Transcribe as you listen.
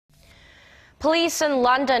Police in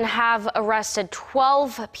London have arrested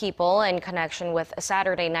 12 people in connection with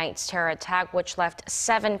Saturday night's terror attack, which left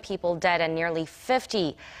 7 people dead and nearly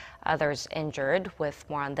 50 others injured. With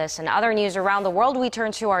more on this and other news around the world, we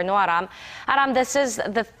turn to our Ro Aram. Aram, this is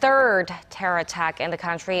the third terror attack in the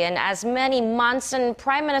country in as many months, and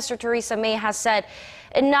Prime Minister Theresa May has said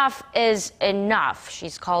enough is enough.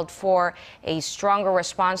 She's called for a stronger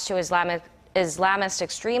response to Islamist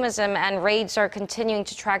extremism, and raids are continuing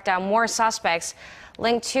to track down more suspects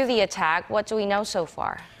linked to the attack. What do we know so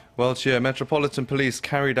far? Well, Jihye Metropolitan Police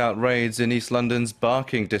carried out raids in East London's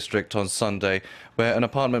Barking district on Sunday, where an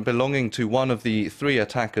apartment belonging to one of the 3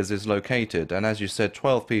 attackers is located. And as you said,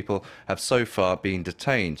 12 people have so far been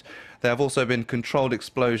detained. There have also been controlled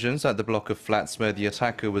explosions at the block of flats where the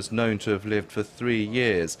attacker was known to have lived for 3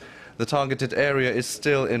 years. The targeted area is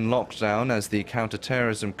still in lockdown as the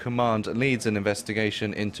Counter-Terrorism Command leads an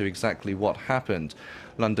investigation into exactly what happened.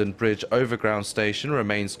 London Bridge Overground Station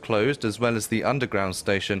remains closed, as well as the Underground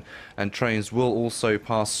Station, and trains will also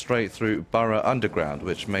pass straight through Borough Underground,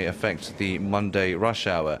 which may affect the Monday rush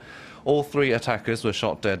hour. All 3 attackers were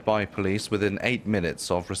shot dead by police within 8 minutes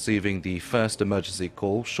of receiving the first emergency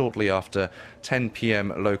call shortly after 10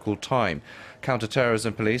 p.m. local time.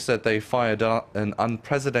 Counter-Terrorism Police said they fired an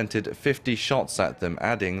unprecedented 50 shots at them,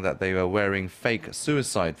 adding that they were wearing fake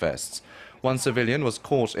suicide vests. One civilian was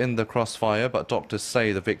caught in the crossfire, but doctors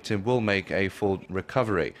say the victim will make a full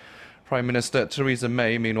recovery. Prime Minister Theresa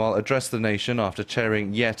May, meanwhile, addressed the nation after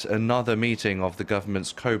chairing yet another meeting of the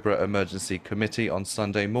government's Cobra Emergency Committee on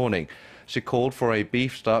Sunday morning. She called for a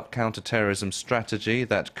beefed-up counter-terrorism strategy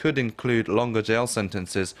that could include longer jail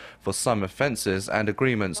sentences for some offences and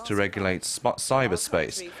agreements to regulate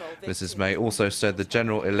cyberspace. Mrs May also said the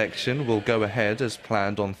general election will go ahead as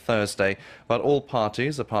planned on Thursday, but all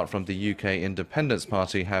parties, apart from the UK Independence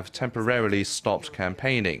Party, have temporarily stopped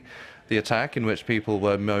campaigning. The attack, in which people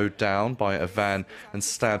were mowed down by a van and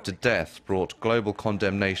stabbed to death, brought global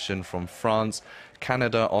condemnation from France,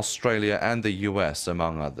 Canada, Australia and the US,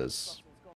 among others.